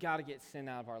 we got to get sin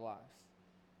out of our lives.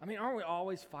 I mean, aren't we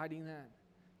always fighting that?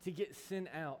 To get sin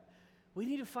out. We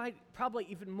need to fight probably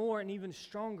even more and even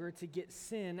stronger to get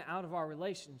sin out of our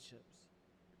relationships.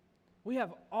 We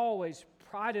have always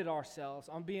prided ourselves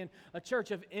on being a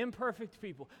church of imperfect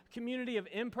people, a community of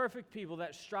imperfect people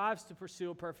that strives to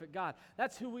pursue a perfect God.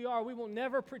 That's who we are. We will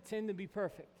never pretend to be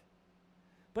perfect.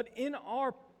 But in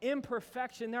our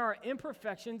imperfection, there are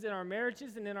imperfections in our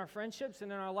marriages and in our friendships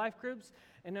and in our life groups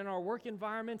and in our work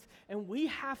environments, and we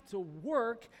have to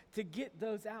work to get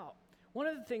those out. One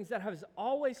of the things that has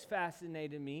always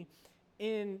fascinated me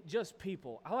in just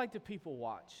people, I like to people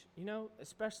watch,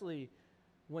 especially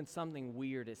when something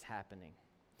weird is happening.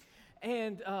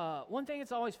 And one thing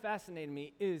that's always fascinated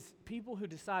me is people who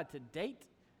decide to date,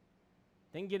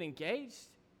 then get engaged,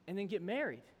 and then get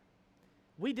married.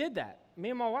 We did that. Me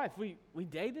and my wife, we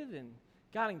dated and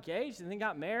got engaged and then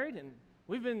got married, and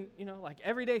we've been,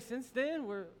 every day since then.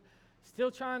 We're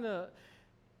still trying to,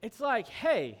 it's like,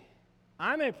 hey,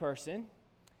 I'm a person,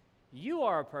 you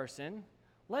are a person,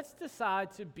 let's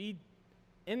decide to be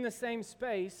in the same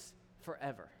space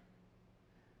forever.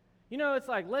 It's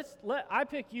like, I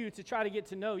pick you to try to get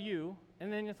to know you,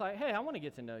 and then it's like, hey, I want to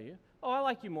get to know you. Oh, I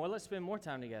like you more, let's spend more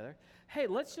time together. Hey,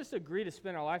 let's just agree to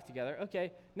spend our life together.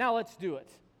 Okay, now let's do it.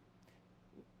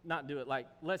 Not do it, like,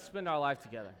 let's spend our life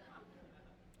together.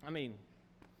 I mean,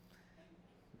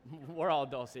 we're all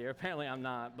adults here. Apparently I'm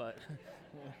not, but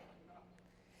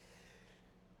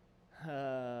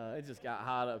it just got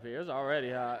hot up here. It's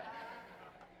already hot.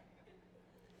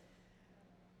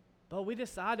 But we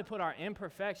decide to put our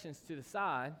imperfections to the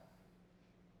side,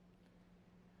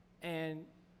 and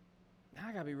now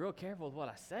I got to be real careful with what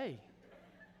I say.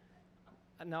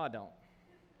 No, I don't,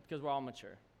 because we're all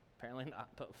mature. Apparently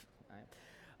not both.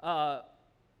 Right.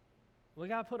 We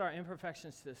got to put our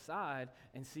imperfections to the side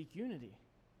and seek unity.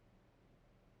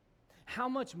 How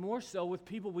much more so with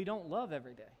people we don't love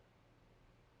every day?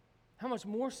 How much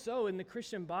more so in the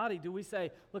Christian body do we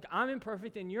say, look, I'm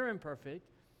imperfect and you're imperfect.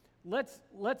 Let's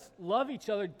love each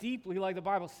other deeply like the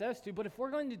Bible says to, but if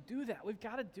we're going to do that, we've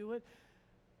got to do it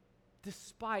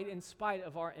in spite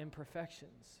of our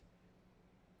imperfections.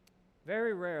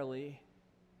 Very rarely,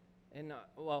 and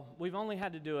we've only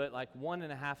had to do it like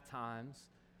 1.5 times,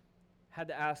 had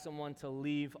to ask someone to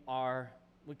leave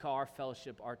we call our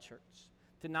fellowship, our church,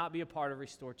 to not be a part of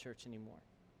Restore Church anymore.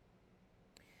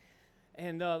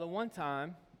 And the one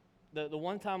time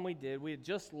we did, we had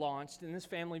just launched, and this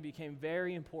family became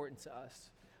very important to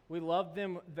us. We loved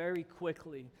them very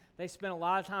quickly. They spent a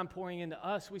lot of time pouring into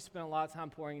us. We spent a lot of time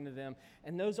pouring into them,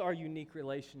 and those are unique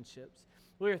relationships.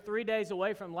 We were 3 days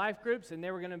away from life groups, and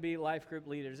they were going to be life group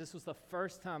leaders. This was the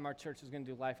first time our church was going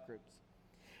to do life groups.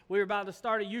 We were about to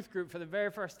start a youth group for the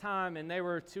very first time, and they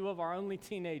were 2 of our only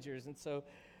teenagers, and so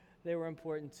they were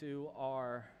important to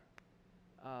our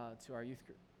youth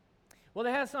group. Well,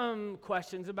 they had some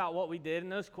questions about what we did,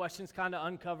 and those questions kind of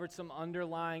uncovered some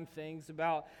underlying things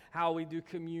about how we do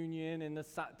communion and the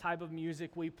type of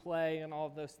music we play and all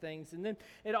of those things. And then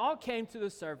it all came to the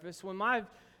surface when my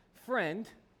friend,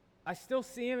 I still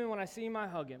see him, and when I see him, I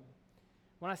hug him.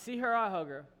 When I see her, I hug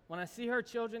her. When I see her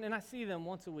children, and I see them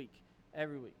once a week,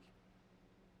 every week.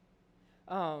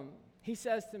 He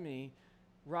says to me,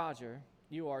 Roger,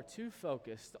 you are too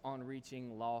focused on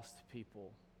reaching lost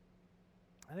people.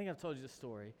 I think I've told you the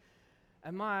story.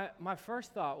 And my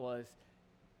first thought was,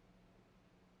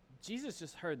 Jesus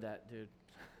just heard that, dude.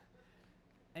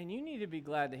 And you need to be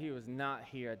glad that he was not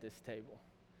here at this table,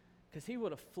 because he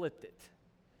would have flipped it.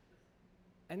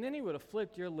 And then he would have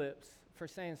flipped your lips for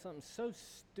saying something so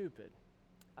stupid.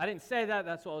 I didn't say that.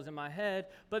 That's what was in my head.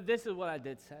 But this is what I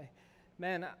did say.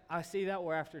 Man, I see that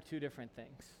we're after 2 different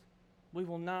things. We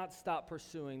will not stop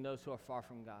pursuing those who are far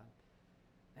from God.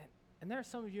 And there are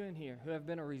some of you in here who have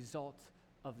been a result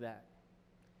of that.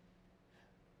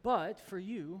 But for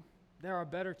you, there are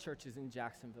better churches in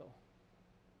Jacksonville.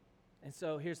 And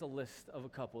so here's a list of a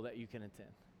couple that you can attend.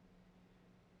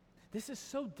 This is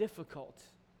so difficult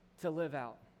to live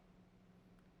out.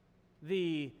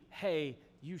 Hey,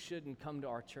 you shouldn't come to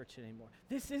our church anymore.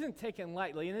 This isn't taken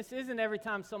lightly, and this isn't every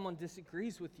time someone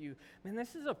disagrees with you. Man,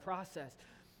 this is a process.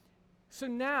 So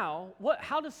now,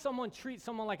 how does someone treat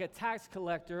someone like a tax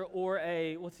collector or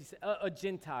a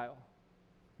Gentile?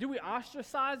 Do we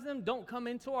ostracize them? Don't come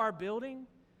into our building?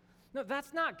 No,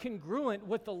 that's not congruent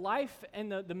with the life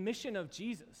and the mission of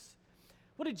Jesus.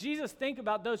 What did Jesus think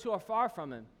about those who are far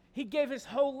from him? He gave his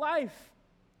whole life.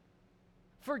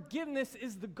 Forgiveness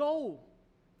is the goal.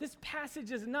 This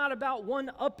passage is not about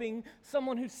one-upping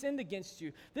someone who sinned against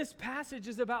you. This passage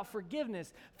is about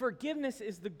forgiveness. Forgiveness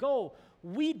is the goal.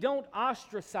 We don't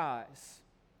ostracize.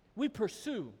 We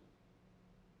pursue.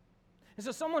 And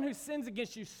so someone who sins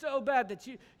against you so bad that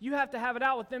you have to have it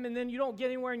out with them, and then you don't get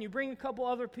anywhere, and you bring a couple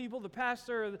other people, the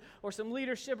pastor or some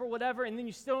leadership or whatever, and then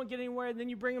you still don't get anywhere, and then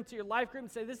you bring them to your life group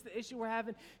and say, this is the issue we're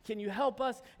having. Can you help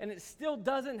us? And it still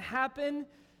doesn't happen.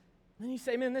 Then you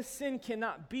say, man, this sin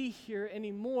cannot be here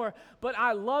anymore, but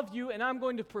I love you, and I'm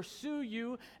going to pursue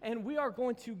you, and we are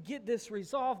going to get this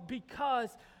resolved,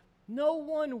 because no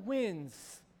one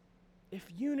wins if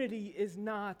unity is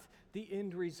not the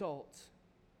end result.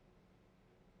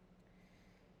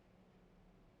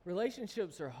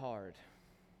 Relationships are hard.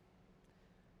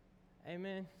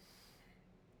 Amen.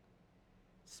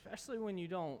 Especially when you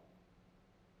don't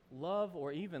love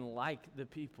or even like the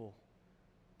people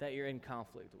that you're in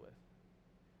conflict with.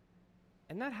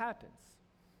 And that happens.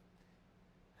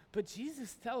 But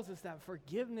Jesus tells us that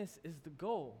forgiveness is the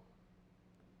goal.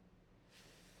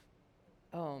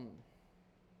 I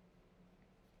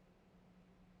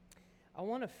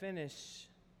want to finish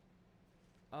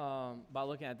by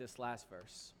looking at this last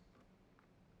verse.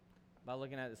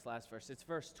 It's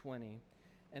verse 20,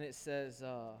 and it says,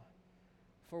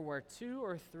 for where 2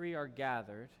 or 3 are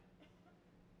gathered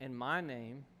in my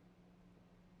name,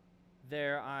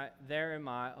 there am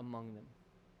I among them.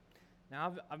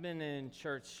 Now, I've been in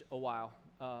church a while.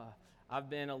 I've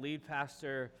been a lead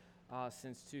pastor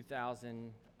since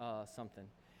 2000 something,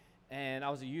 and I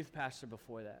was a youth pastor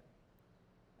before that.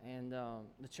 And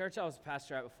the church I was a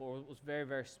pastor at before was very,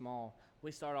 very small.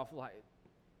 We started off with like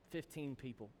 15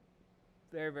 people,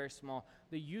 very, very small.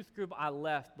 The youth group I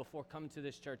left before coming to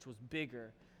this church was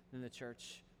bigger than the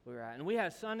church we were at. And we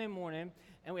had Sunday morning,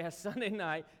 and we had Sunday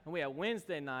night, and we had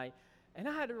Wednesday night. And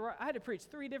I had to preach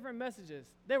 3 different messages.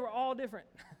 They were all different.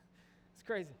 It's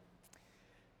crazy.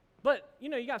 But,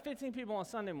 you got 15 people on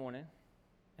Sunday morning,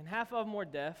 and half of them were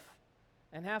deaf,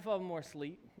 and half of them were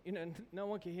asleep. No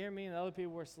one could hear me, and the other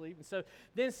people were asleep. And so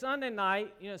then Sunday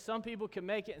night, some people could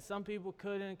make it, and some people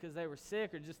couldn't because they were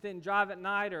sick or just didn't drive at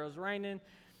night or it was raining.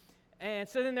 And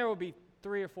so then there would be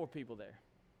 3 or 4 people there.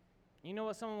 You know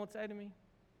what someone would say to me?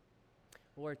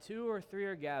 Where 2 or 3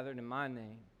 are gathered in my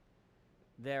name,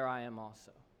 there I am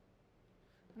also.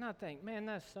 And I think, man,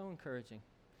 that's so encouraging.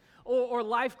 Or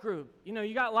life group.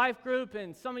 You got life group,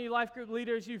 and some of you life group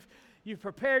leaders, you've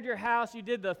prepared your house. You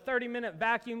did the 30-minute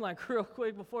vacuum like real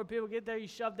quick before people get there. You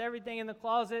shoved everything in the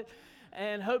closet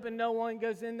and hoping no one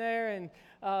goes in there. And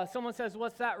someone says,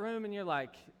 what's that room? And you're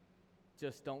like,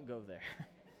 just don't go there.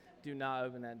 Do not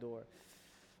open that door.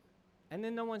 And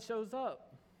then no one shows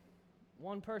up.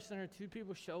 1 person or 2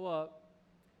 people show up.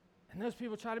 And those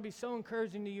people try to be so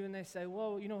encouraging to you, and they say,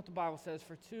 well, you know what the Bible says,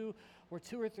 where 2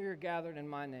 or 3 are gathered in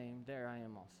my name, there I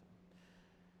am also.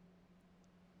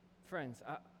 Friends,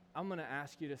 I'm going to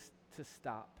ask you to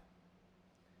stop.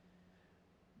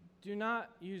 Do not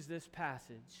use this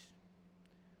passage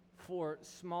for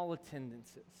small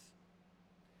attendances,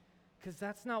 because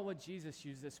that's not what Jesus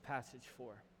used this passage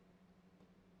for.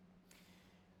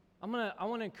 I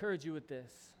want to encourage you with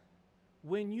this.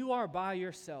 When you are by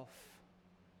yourself,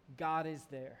 God is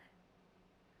there.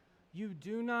 You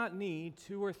do not need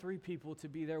 2 or 3 people to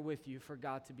be there with you for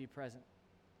God to be present.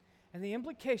 And the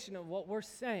implication of what we're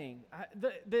saying,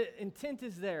 the intent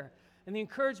is there, and the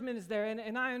encouragement is there,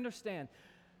 and I understand.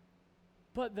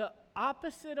 But the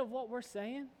opposite of what we're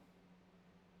saying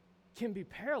can be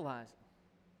paralyzing.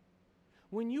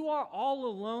 When you are all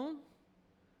alone,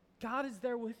 God is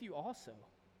there with you also.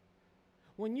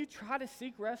 When you try to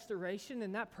seek restoration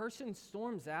and that person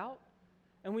storms out,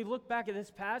 and we look back at this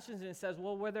passage and it says,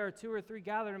 well, where there are 2 or 3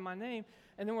 gathered in my name,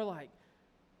 and then we're like,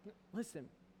 listen,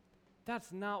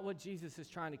 that's not what Jesus is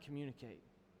trying to communicate.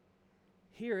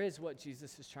 Here is what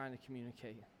Jesus is trying to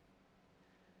communicate.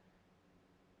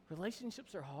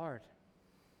 Relationships are hard.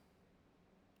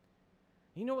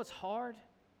 You know what's hard?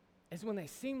 Is when they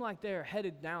seem like they're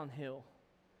headed downhill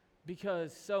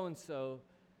because so-and-so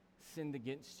sinned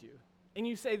against you. And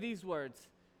you say these words,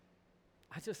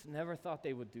 I just never thought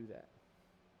they would do that.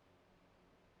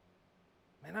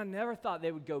 Man, I never thought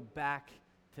they would go back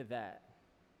to that.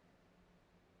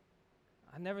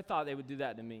 I never thought they would do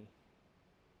that to me.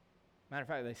 Matter of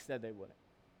fact, they said they wouldn't.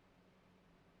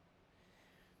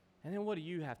 And then what do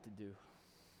you have to do?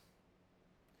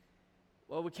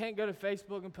 Well, we can't go to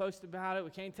Facebook and post about it.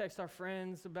 We can't text our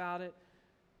friends about it.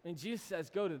 I mean, Jesus says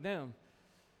go to them.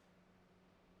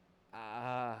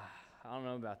 I don't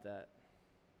know about that.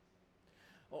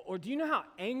 Or do you know how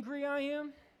angry I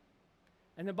am?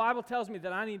 And the Bible tells me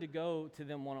that I need to go to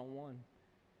them one-on-one.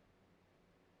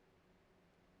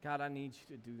 God, I need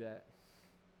you to do that.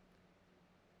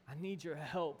 I need your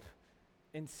help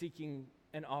in seeking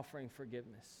and offering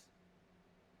forgiveness.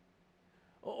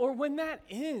 Or when that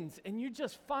ends and you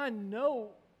just find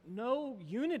no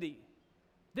unity.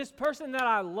 This person that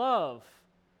I love,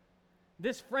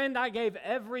 this friend I gave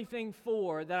everything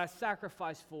for, that I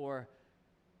sacrificed for,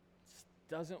 just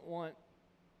doesn't want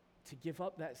to give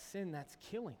up that sin that's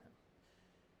killing them.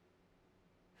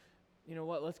 You know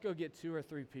what? Let's go get 2 or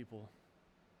 3 people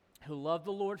who love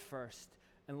the Lord first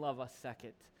and love us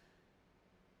second.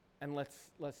 And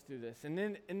let's do this. And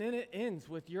then it ends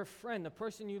with your friend, the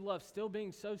person you love, still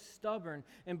being so stubborn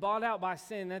and bought out by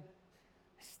sin that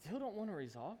they still don't want to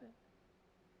resolve it.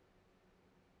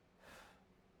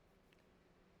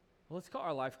 Well, let's call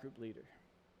our life group leader.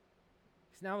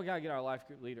 Because now we got to get our life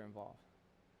group leader involved.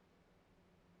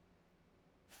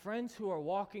 Friends who are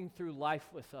walking through life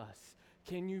with us,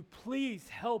 can you please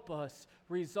help us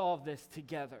resolve this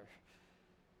together?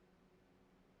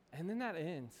 And then that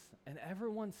ends, and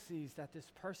everyone sees that this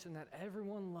person that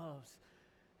everyone loves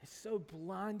is so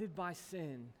blinded by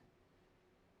sin.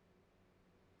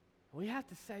 We have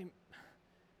to say,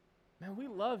 man, we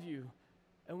love you,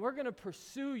 and we're going to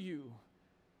pursue you.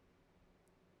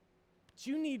 But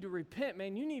you need to repent,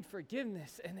 man. You need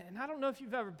forgiveness. And I don't know if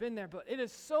you've ever been there, but it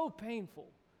is so painful.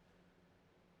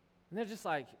 And they're just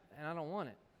like, and I don't want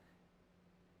it.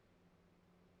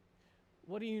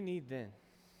 What do you need then?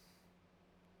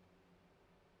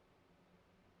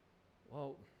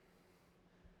 Well,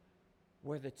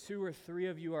 where the 2 or 3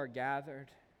 of you are gathered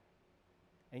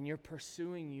and you're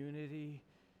pursuing unity,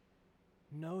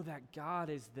 know that God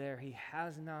is there. He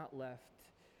has not left,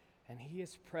 and He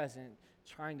is present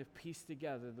trying to piece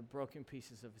together the broken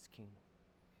pieces of His kingdom.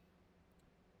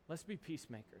 Let's be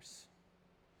peacemakers.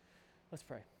 Let's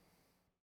pray.